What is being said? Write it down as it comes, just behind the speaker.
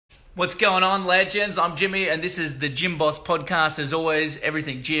What's going on, legends? I'm Jimmy, and this is the Gym Boss Podcast. As always,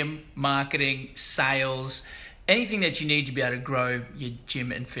 everything gym, marketing, sales, anything that you need to be able to grow your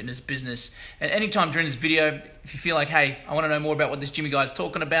gym and fitness business. And anytime during this video, if you feel like, hey, I want to know more about what this Jimmy guy's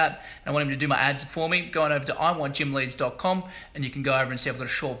talking about, and I want him to do my ads for me, go on over to iwantgymleads.com, and you can go over and see I've got a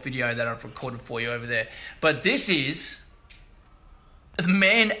short video that I've recorded for you over there. But this is... The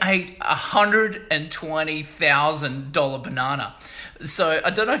man ate $120,000 banana. So I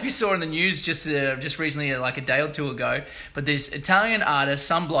don't know if you saw in the news just recently, like a day or two ago, but this Italian artist,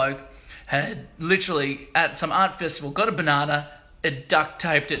 some bloke, had literally at some art festival got a banana, it duct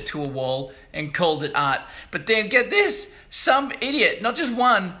taped it to a wall and called it art. But then get this, some idiot, not just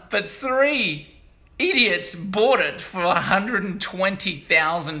one, but three idiots bought it for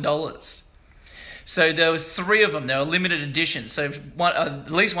 $120,000. So there was three of them. They were limited editions. So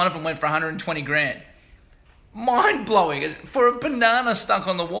at least one of them went for 120 grand. Mind blowing for a banana stuck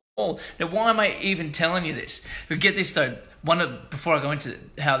on the wall. Now, why am I even telling you this? But get this though. Before I go into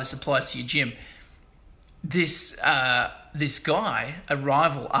how this applies to your gym, this guy, a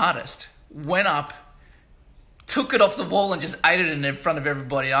rival artist, went up, took it off the wall, and just ate it in front of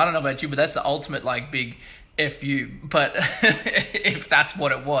everybody. I don't know about you, but that's the ultimate like big F you. But if that's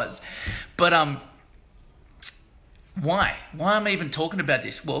what it was, but Why? Why am I even talking about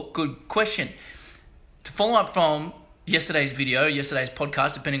this? Well, good question. To follow up from yesterday's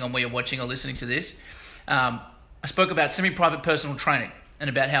podcast, depending on where you're watching or listening to this, I spoke about semi-private personal training and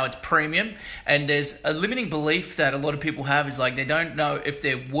about how it's premium. And there's a limiting belief that a lot of people have is like they don't know if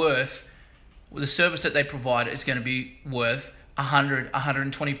they're worth, the service that they provide is going to be worth $100,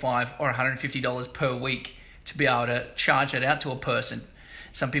 $125, or $150 per week to be able to charge it out to a person.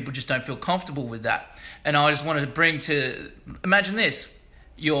 Some people just don't feel comfortable with that. And I just wanted to imagine this.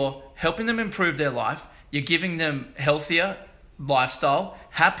 You're helping them improve their life. You're giving them healthier lifestyle,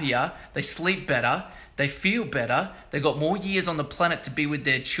 happier, they sleep better, they feel better, they've got more years on the planet to be with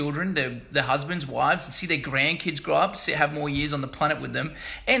their children, their husbands, wives, and see their grandkids grow up, have more years on the planet with them,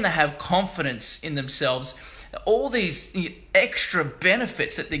 and they have confidence in themselves. All these extra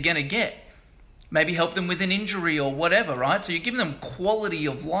benefits that they're going to get. Maybe help them with an injury or whatever, right? So you're giving them quality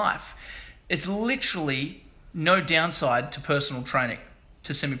of life. It's literally no downside to personal training,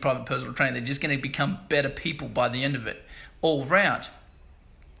 to semi-private personal training. They're just going to become better people by the end of it, all round.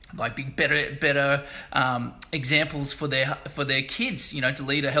 Like be better examples for their kids, to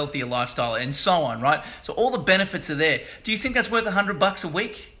lead a healthier lifestyle and so on, right? So all the benefits are there. Do you think that's worth $100 a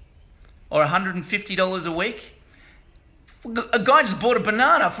week or $150 a week? A guy just bought a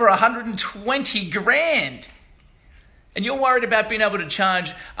banana for 120 grand. And you're worried about being able to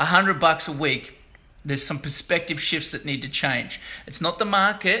charge $100 a week. There's some perspective shifts that need to change. It's not the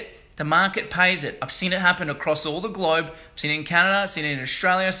market. The market pays it. I've seen it happen across all the globe. I've seen it in Canada, I've seen it in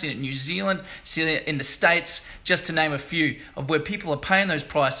Australia, I've seen it in New Zealand, I've seen it in the States, just to name a few, of where people are paying those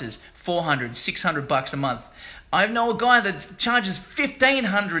prices, $400, $600 a month. I know a guy that charges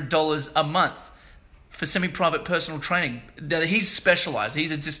 $1,500 a month for semi-private personal training. He's specialized.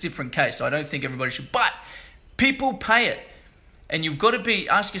 He's a just different case. So I don't think everybody should. But people pay it. And you've got to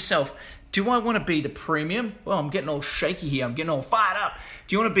ask yourself, do I want to be the premium? Well, I'm getting all shaky here. I'm getting all fired up.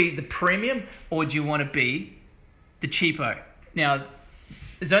 Do you want to be the premium or do you want to be the cheapo? Now,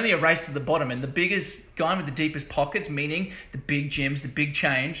 there's only a race to the bottom. And the biggest guy with the deepest pockets, meaning the big gyms, the big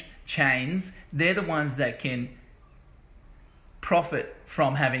chains, they're the ones that can profit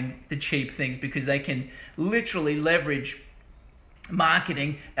from having the cheap things because they can literally leverage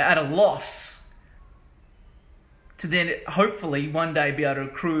marketing at a loss to then hopefully one day be able to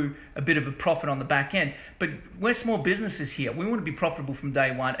accrue a bit of a profit on the back end. But we're small businesses here. We want to be profitable from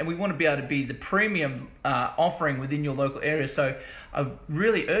day one, and we want to be able to be the premium offering within your local area. So I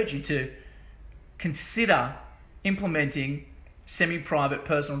really urge you to consider implementing semi-private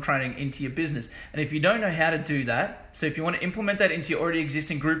personal training into your business. And if you don't know how to do that, so if you want to implement that into your already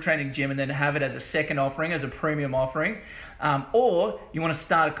existing group training gym and then have it as a second offering, as a premium offering, or you want to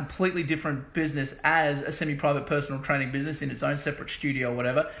start a completely different business as a semi-private personal training business in its own separate studio or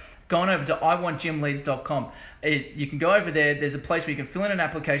whatever, go on over to iwantgymleads.com. You can go over there. There's a place where you can fill in an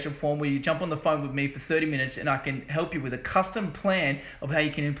application form where you jump on the phone with me for 30 minutes and I can help you with a custom plan of how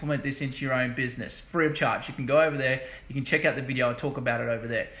you can implement this into your own business, free of charge. You can go over there. You can check out the video. I talk about it over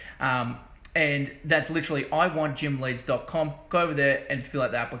there. And that's literally iwantgymleads.com. Go over there and fill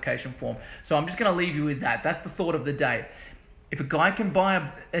out the application form. So I'm just going to leave you with that. That's the thought of the day. If a guy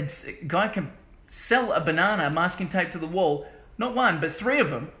can sell a banana masking tape to the wall, not one, but three of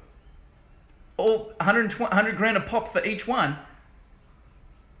them, all 100 grand a pop for each one,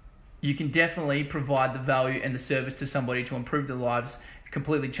 you can definitely provide the value and the service to somebody to improve their lives,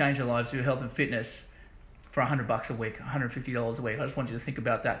 completely change their lives through health and fitness for $100 a week, $150 a week. I just want you to think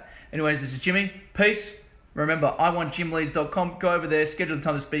about that. Anyways, this is Jimmy. Peace. Remember, iwantgymleads.com. Go over there, schedule the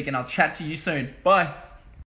time to speak, and I'll chat to you soon. Bye.